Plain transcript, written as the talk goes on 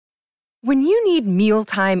When you need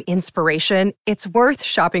mealtime inspiration, it's worth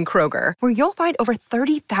shopping Kroger, where you'll find over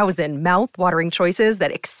 30,000 mouth-watering choices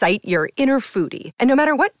that excite your inner foodie. And no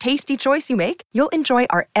matter what tasty choice you make, you'll enjoy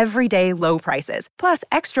our everyday low prices, plus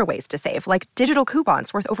extra ways to save, like digital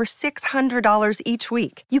coupons worth over $600 each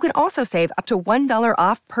week. You can also save up to $1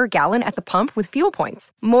 off per gallon at the pump with fuel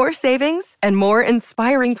points. More savings and more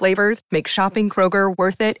inspiring flavors make shopping Kroger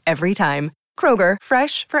worth it every time. Kroger,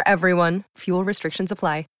 fresh for everyone. Fuel restrictions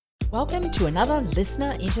apply. Welcome to another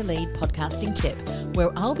Listener into Lead podcasting tip,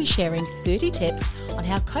 where I'll be sharing 30 tips on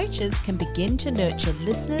how coaches can begin to nurture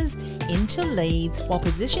listeners into leads while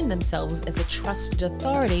positioning themselves as a trusted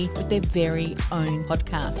authority with their very own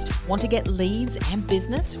podcast. Want to get leads and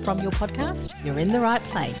business from your podcast? You're in the right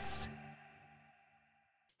place.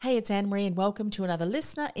 Hey, it's Anne-Marie and welcome to another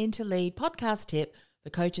Listener into Lead podcast tip for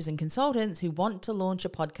coaches and consultants who want to launch a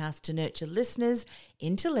podcast to nurture listeners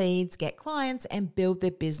into leads, get clients, and build their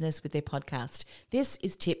business with their podcast. This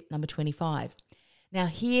is tip number 25. Now,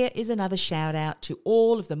 here is another shout out to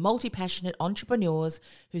all of the multi-passionate entrepreneurs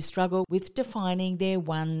who struggle with defining their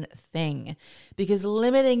one thing, because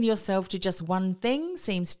limiting yourself to just one thing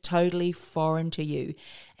seems totally foreign to you,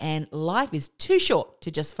 and life is too short to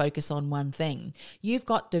just focus on one thing. You've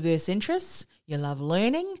got diverse interests, you love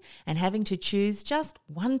learning, and having to choose just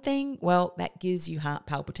one thing, well, that gives you heart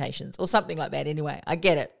palpitations or something like that anyway. I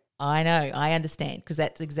get it. I know, I understand, because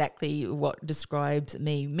that's exactly what describes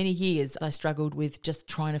me. Many years I struggled with just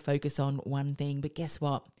trying to focus on one thing, but guess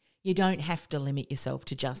what? You don't have to limit yourself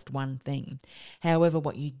to just one thing. However,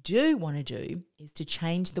 what you do want to do is to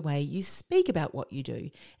change the way you speak about what you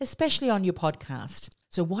do, especially on your podcast.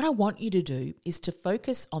 So what I want you to do is to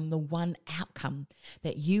focus on the one outcome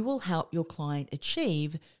that you will help your client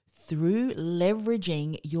achieve through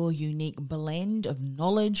leveraging your unique blend of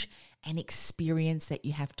knowledge and experience that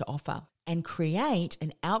you have to offer, and create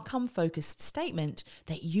an outcome-focused statement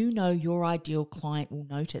that you know your ideal client will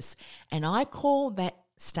notice. And I call that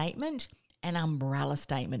statement an umbrella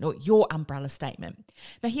statement, or your umbrella statement.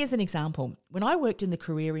 Now, here's an example. When I worked in the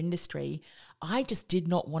career industry, I just did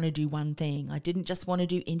not want to do one thing. I didn't just want to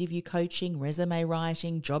do interview coaching, resume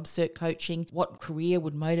writing, job search coaching, what career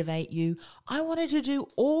would motivate you. I wanted to do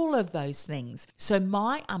all of those things. So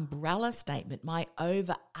my umbrella statement, my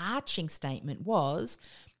overarching statement was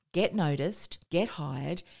get noticed, get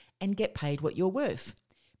hired, and get paid what you're worth.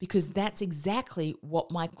 Because that's exactly what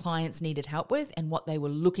my clients needed help with and what they were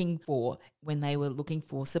looking for when they were looking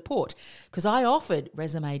for support. Because I offered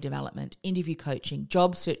resume development, interview coaching,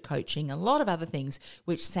 job search coaching, a lot of other things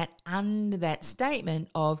which sat under that statement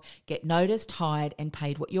of get noticed, hired, and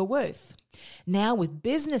paid what you're worth. Now with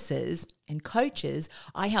businesses and coaches,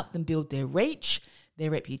 I help them build their reach, their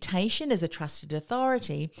reputation as a trusted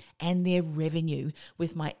authority, and their revenue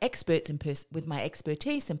with my expertise in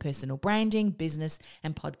personal branding, business,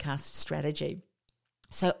 and podcast strategy.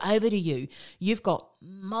 So over to you. You've got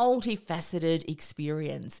multifaceted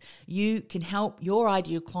experience. You can help your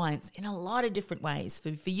ideal clients in a lot of different ways.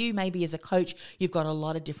 For you, maybe as a coach, you've got a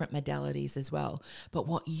lot of different modalities as well. But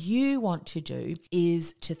what you want to do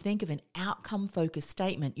is to think of an outcome-focused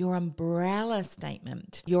statement, your umbrella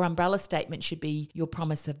statement. Your umbrella statement should be your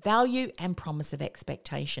promise of value and promise of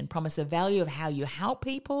expectation. Promise of value of how you help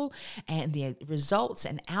people and the results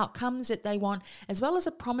and outcomes that they want, as well as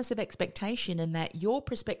a promise of expectation in that your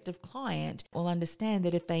prospective client will understand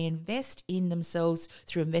that if they invest in themselves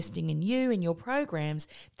through investing in you and your programs,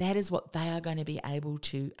 that is what they are going to be able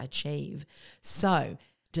to achieve. So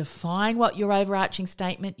define what your overarching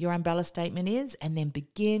statement, your umbrella statement is, and then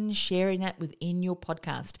begin sharing that within your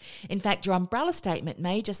podcast. In fact, your umbrella statement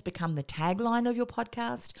may just become the tagline of your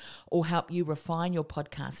podcast or help you refine your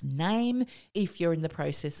podcast name if you're in the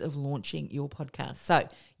process of launching your podcast. So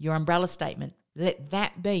your umbrella statement, let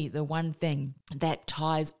that be the one thing that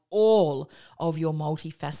ties all of your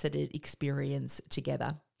multifaceted experience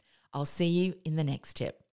together. I'll see you in the next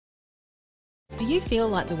tip. Do you feel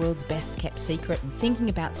like the world's best kept secret and thinking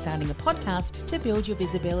about starting a podcast to build your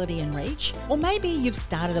visibility and reach? Or maybe you've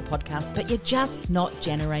started a podcast but you're just not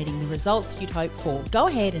generating the results you'd hope for. Go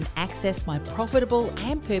ahead and access my profitable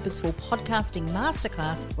and purposeful podcasting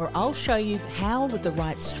masterclass, where I'll show you how, with the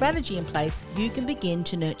right strategy in place, you can begin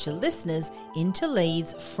to nurture listeners into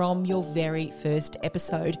leads from your very first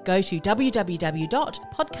episode. Go to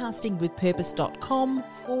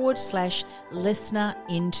www.podcastingwithpurpose.com/listener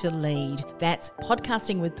into lead. That's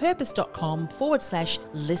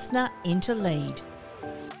podcastingwithpurpose.com/listener into lead.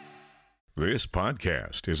 This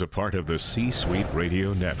podcast is a part of the C-Suite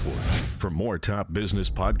Radio Network. For more top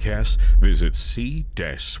business podcasts, visit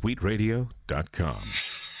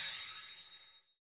c-suiteradio.com.